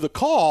Joyce blew the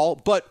call,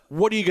 but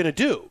what are you going to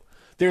do?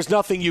 There's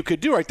nothing you could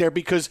do right there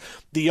because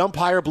the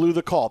umpire blew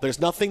the call. There's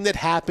nothing that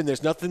happened.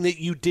 There's nothing that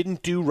you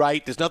didn't do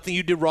right. There's nothing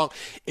you did wrong.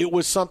 It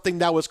was something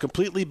that was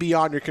completely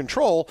beyond your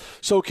control.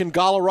 So can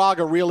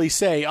Galarraga really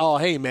say, "Oh,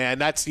 hey man,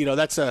 that's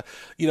a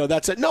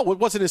no, it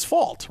wasn't his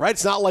fault, right?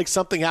 It's not like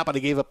something happened.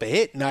 I gave up a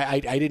hit and I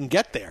didn't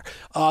get there.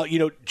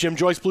 Jim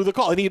Joyce blew the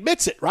call and he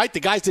admits it, right? The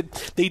guys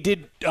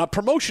did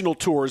promotional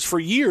tours for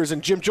years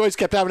and Jim Joyce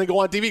kept having to go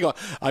on TV going,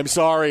 I'm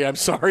sorry,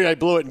 I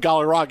blew it. And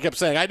Galarraga kept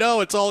saying, I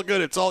know, it's all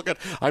good.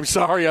 I'm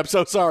sorry. I'm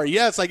so sorry.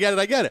 Yes, I get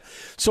it.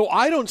 So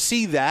I don't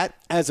see that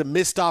as a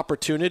missed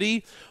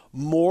opportunity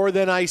more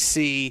than I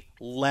see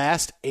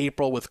last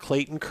April with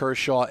Clayton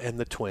Kershaw and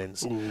the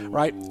Twins,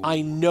 right?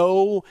 I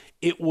know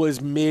it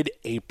was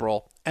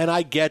mid-April, and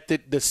I get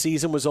that the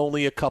season was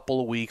only a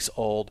couple of weeks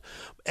old,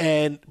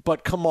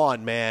 but come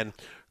on, man.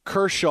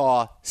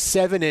 Kershaw,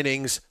 7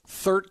 innings,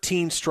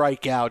 13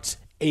 strikeouts,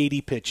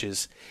 80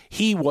 pitches.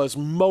 He was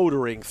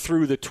motoring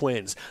through the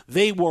Twins.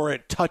 They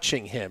weren't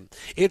touching him.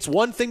 It's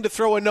one thing to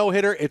throw a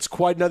no-hitter. It's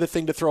quite another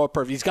thing to throw a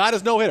perfect. He's got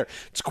his no-hitter.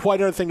 It's quite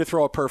another thing to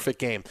throw a perfect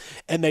game.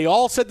 And they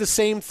all said the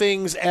same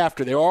things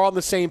after. They were all on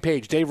the same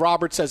page. Dave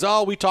Roberts says,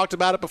 we talked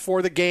about it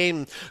before the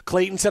game.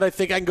 Clayton said, I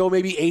think I can go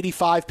maybe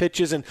 85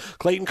 pitches. And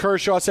Clayton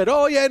Kershaw said,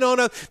 no,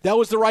 that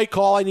was the right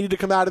call. I needed to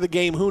come out of the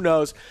game. Who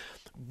knows?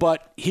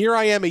 But here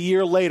I am a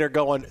year later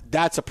going,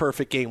 that's a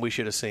perfect game we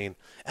should have seen.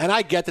 And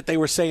I get that they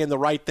were saying the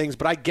right things,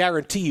 but I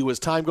guarantee you as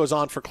time goes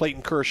on for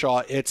Clayton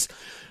Kershaw, it's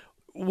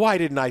why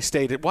didn't I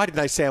say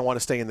I want to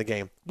stay in the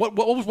game? What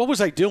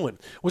was I doing?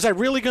 Was I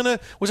really going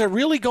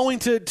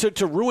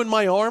to ruin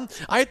my arm?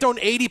 I had thrown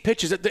 80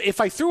 pitches.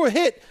 If I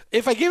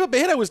gave up a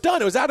hit, I was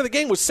done. I was out of the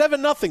game. It was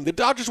 7-0. The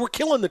Dodgers were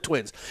killing the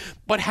Twins.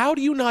 But how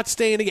do you not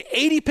stay in the game?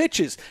 80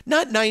 pitches,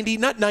 not 90,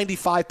 not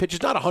 95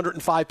 pitches, not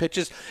 105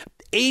 pitches.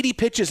 80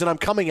 pitches and I'm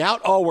coming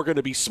out. Oh, we're going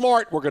to be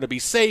smart. We're going to be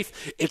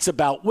safe. It's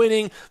about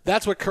winning.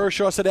 That's what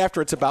Kershaw said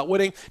after. It's about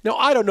winning. Now,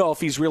 I don't know if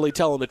he's really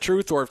telling the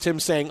truth or if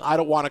Tim's saying, I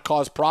don't want to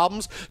cause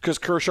problems because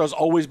Kershaw's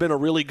always been a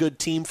really good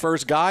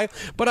team-first guy.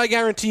 But I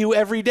guarantee you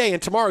every day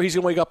and tomorrow he's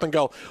going to wake up and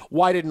go,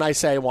 why didn't I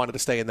say I wanted to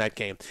stay in that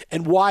game?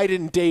 And why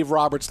didn't Dave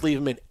Roberts leave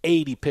him in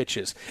 80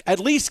 pitches? At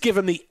least give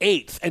him the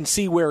 8th and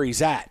see where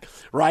he's at,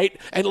 right?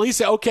 And at least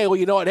say, okay, well,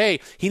 you know what?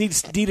 Hey, he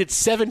needed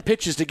 7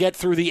 pitches to get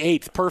through the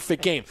 8th.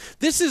 Perfect game.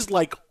 This is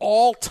like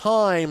all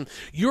time,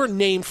 your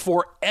name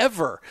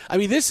forever. I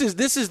mean, this is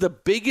the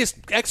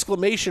biggest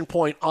exclamation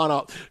point on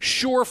a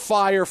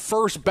surefire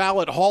first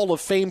ballot Hall of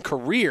Fame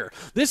career.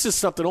 This is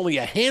something only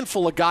a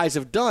handful of guys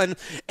have done,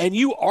 and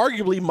you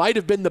arguably might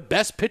have been the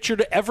best pitcher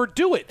to ever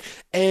do it.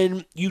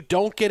 And you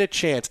don't get a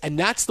chance. And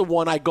that's the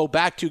one I go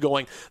back to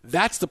going,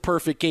 that's the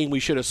perfect game we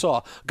should have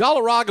saw.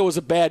 Galarraga was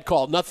a bad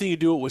call. Nothing you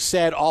do. It was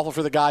sad, awful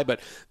for the guy, but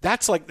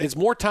that's like, there's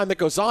more time that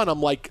goes on.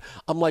 I'm like,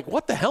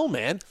 what the hell,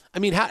 man? I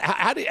mean, how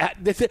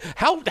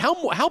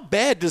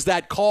bad does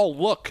that call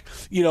look,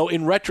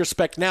 in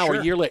retrospect now, sure.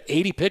 A year later,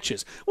 80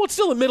 pitches? Well, it's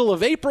still the middle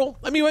of April.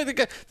 I mean,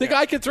 the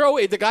guy could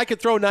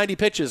throw 90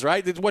 pitches,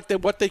 right? It's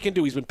what they can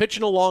do. He's been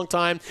pitching a long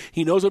time.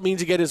 He knows what it means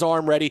to get his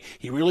arm ready.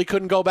 He really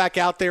couldn't go back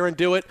out there and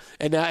do it.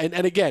 And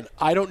again,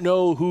 I don't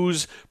know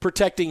who's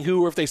protecting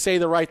who or if they say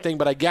the right thing,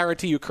 but I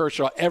guarantee you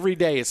Kershaw every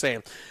day is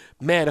saying,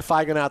 man, if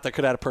I got out there,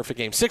 could have had a perfect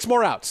game. 6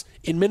 more outs.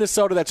 In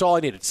Minnesota, that's all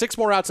I needed. 6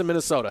 more outs in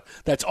Minnesota.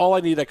 That's all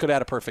I needed. I could have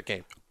had a perfect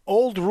game.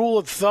 Old rule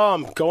of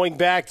thumb, going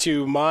back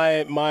to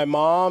my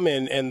mom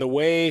and the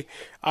way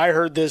I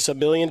heard this a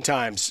million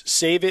times,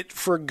 save it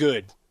for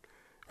good,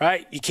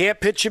 right? You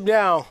can't pitch him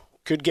now.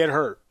 Could get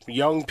hurt.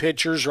 Young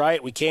pitchers,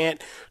 right? We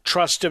can't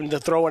trust him to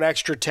throw an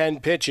extra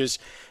 10 pitches.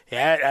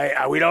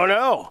 Yeah, we don't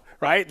know.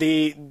 Right?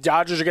 The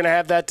Dodgers are going to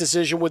have that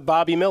decision with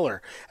Bobby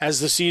Miller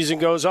as the season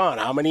goes on.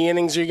 How many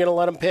innings are you going to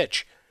let him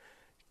pitch?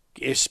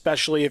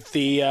 Especially if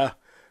the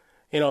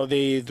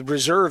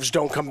reserves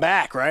don't come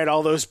back, right?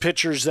 All those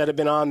pitchers that have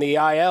been on the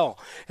IL,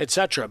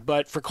 etc.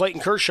 But for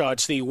Clayton Kershaw,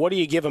 it's what do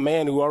you give a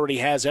man who already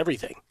has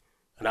everything?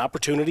 An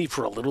opportunity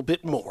for a little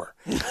bit more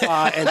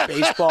and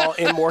baseball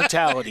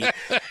immortality.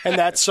 And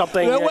that's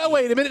something.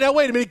 Wait a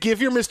minute.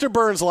 Give your Mr.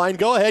 Burns line.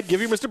 Go ahead.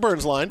 Give your Mr.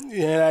 Burns line.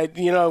 Yeah,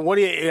 what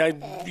do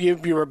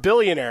you're a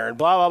billionaire and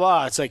blah, blah,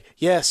 blah. It's like,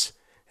 yes,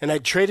 and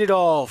I'd trade it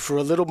all for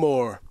a little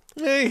more.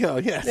 There you go,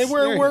 yes. It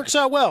works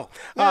out well.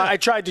 Yeah. I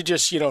tried to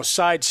just,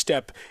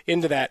 sidestep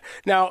into that.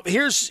 Now,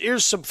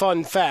 here's some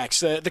fun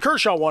facts. The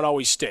Kershaw one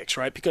always sticks,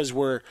 right? Because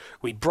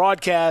we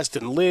broadcast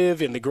and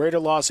live in the greater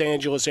Los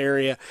Angeles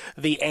area.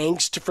 The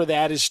angst for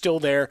that is still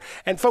there.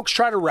 And folks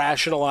try to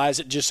rationalize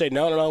it, just say,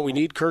 no, we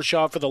need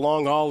Kershaw for the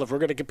long haul if we're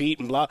going to compete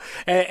and blah.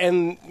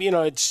 And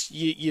it's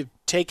you've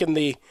taken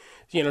the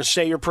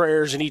say your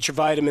prayers and eat your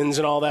vitamins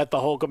and all that, the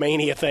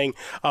Hulkamania thing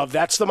of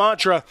that's the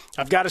mantra.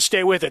 I've got to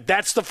stay with it.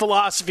 That's the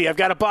philosophy. I've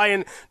got to buy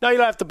in. No, you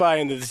don't have to buy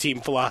into the team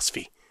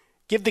philosophy.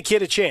 Give the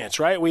kid a chance,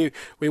 right? We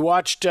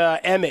watched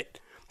Emmett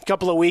a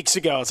couple of weeks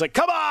ago. It's like,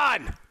 come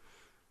on.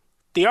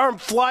 The arm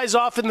flies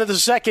off into the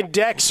second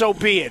deck, so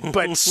be it.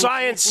 But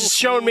science has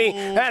shown me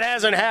that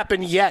hasn't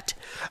happened yet.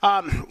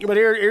 But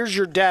here's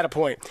your data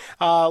point.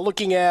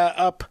 Looking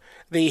up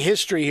the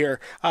history here,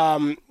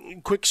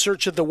 quick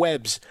search of the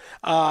webs.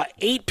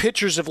 8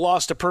 pitchers have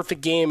lost a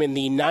perfect game in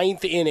the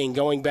 9th inning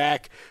going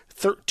back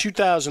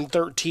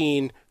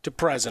 2013 to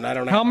present. I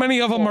don't know. How many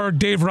of them are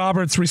Dave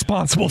Roberts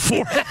responsible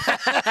for?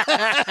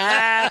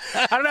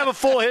 I don't have a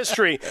full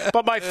history,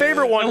 but my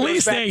favorite one At goes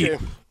least back 8. to...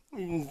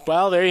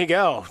 Well, there you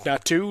go.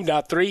 Not 2,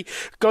 not 3.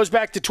 Goes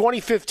back to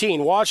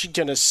 2015.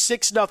 Washington, a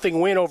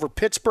 6-0 win over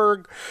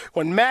Pittsburgh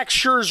when Max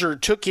Scherzer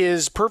took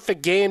his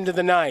perfect game to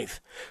the 9th.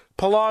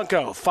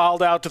 Polanco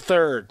fouled out to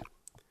third.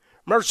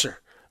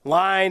 Mercer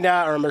lined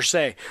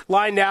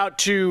out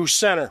to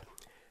center.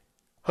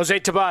 Jose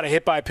Tabata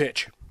hit by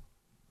pitch.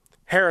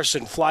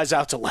 Harrison flies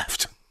out to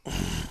left.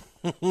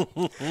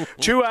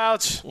 2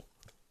 outs,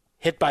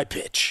 hit by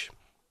pitch.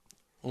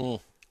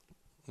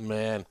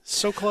 Man,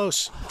 so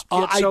close.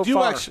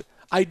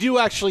 I do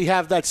actually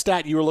have that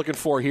stat you were looking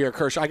for here,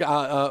 Kirsch.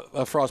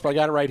 Frost, but I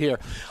got it right here.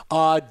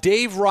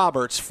 Dave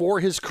Roberts, for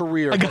his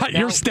career, I got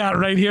your stat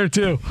right here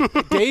too.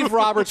 Dave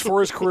Roberts,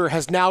 for his career,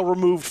 has now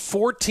removed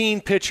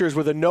 14 pitchers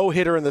with a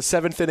no-hitter in the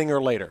 7th inning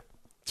or later.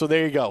 So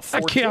there you go.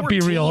 That can't be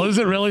real, is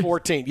it really?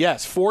 14,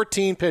 yes,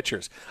 14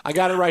 pitchers. I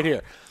got it right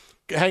here.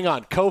 Hang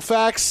on.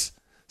 Koufax,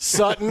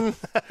 Sutton,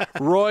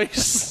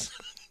 Royce,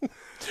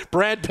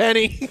 Brad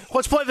Penny.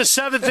 Let's play the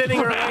 7th inning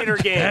or later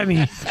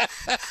game.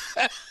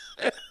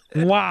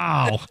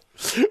 Wow.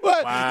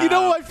 Wow. You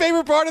know what my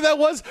favorite part of that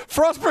was?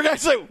 Frostberg, I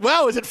said,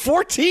 wow, is it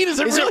 14? Is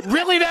it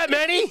really that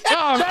many?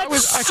 I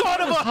thought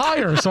it was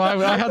higher, so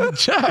I had to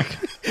check.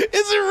 Is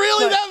it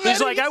really that many?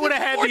 He's like, I would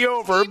have had the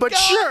over, but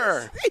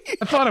sure.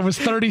 I thought it was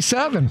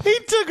 37. He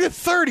took a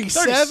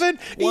 37.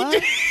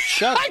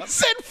 Shut up. I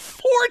said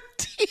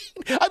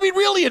 14. I mean,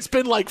 really, it's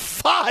been like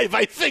 5,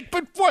 I think.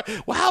 But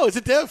wow, is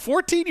it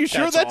 14? You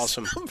sure that's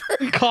awesome?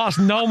 It cost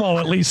Nomo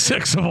at least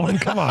 6 of them.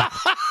 Come on.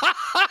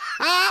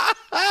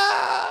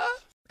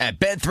 At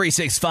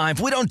Bet365,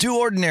 we don't do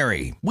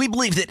ordinary. We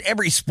believe that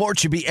every sport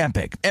should be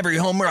epic. Every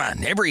home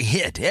run, every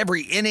hit,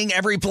 every inning,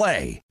 every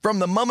play. From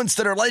the moments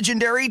that are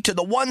legendary to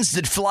the ones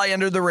that fly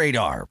under the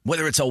radar.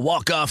 Whether it's a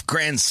walk-off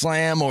grand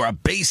slam or a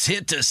base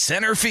hit to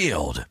center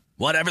field.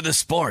 Whatever the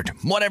sport,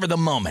 whatever the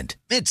moment.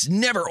 It's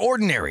never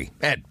ordinary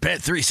at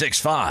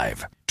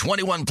Bet365.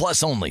 21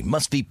 plus only.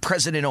 Must be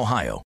present in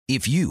Ohio.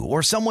 If you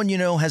or someone you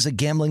know has a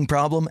gambling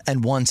problem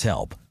and wants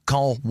help,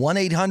 call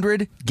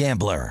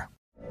 1-800-GAMBLER.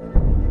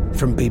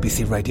 From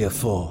BBC Radio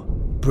 4,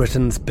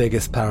 Britain's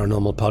biggest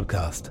paranormal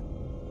podcast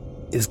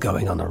is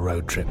going on a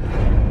road trip.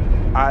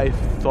 I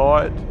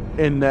thought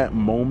in that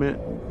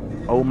moment,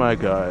 oh my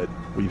God,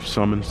 we've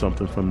summoned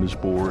something from this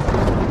board.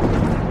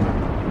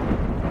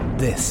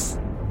 This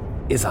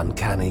is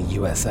Uncanny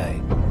USA.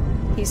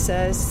 He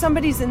says,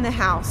 somebody's in the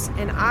house,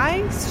 and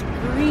I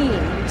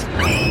screamed.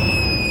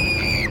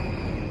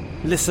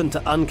 Listen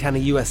to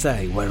Uncanny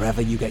USA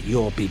wherever you get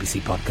your BBC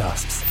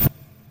podcasts,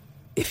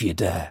 if you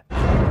dare.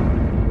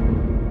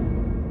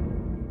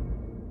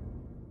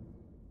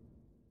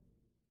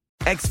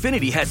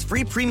 Xfinity has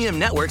free premium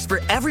networks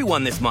for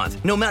everyone this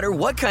month, no matter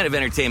what kind of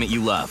entertainment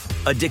you love.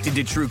 Addicted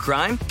to true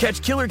crime?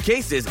 Catch killer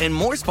cases and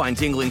more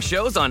spine-tingling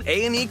shows on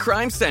A&E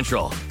Crime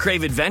Central.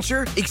 Crave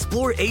adventure?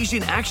 Explore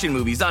Asian action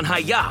movies on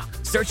Hi-YAH.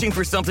 Searching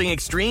for something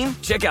extreme?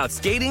 Check out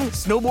skating,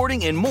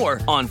 snowboarding, and more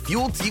on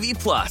Fuel TV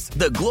Plus,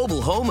 the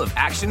global home of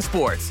action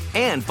sports.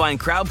 And find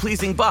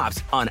crowd-pleasing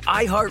bops on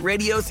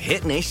iHeartRadio's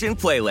Hit Nation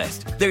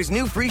playlist. There's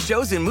new free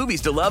shows and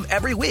movies to love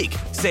every week.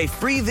 Say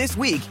free this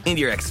week in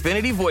your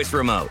Xfinity voice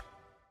remote.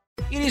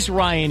 It is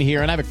Ryan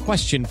here, and I have a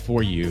question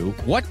for you.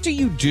 What do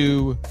you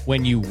do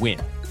when you win?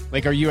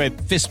 Like, are you a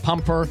fist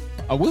pumper,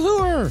 a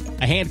woohooer,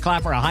 a hand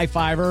clapper, a high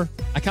fiver?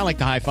 I kind of like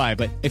the high five,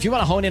 but if you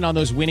want to hone in on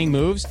those winning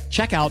moves,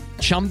 check out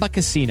Chumba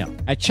Casino.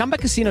 At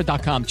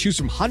ChumbaCasino.com, choose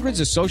from hundreds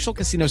of social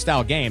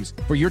casino-style games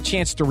for your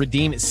chance to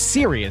redeem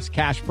serious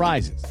cash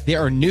prizes.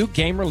 There are new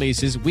game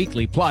releases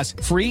weekly, plus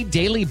free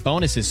daily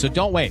bonuses, so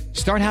don't wait.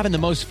 Start having the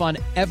most fun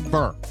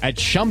ever at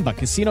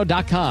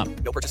ChumbaCasino.com.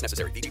 No purchase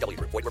necessary. VGW.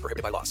 Void where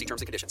prohibited by law. See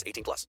terms and conditions. 18 plus.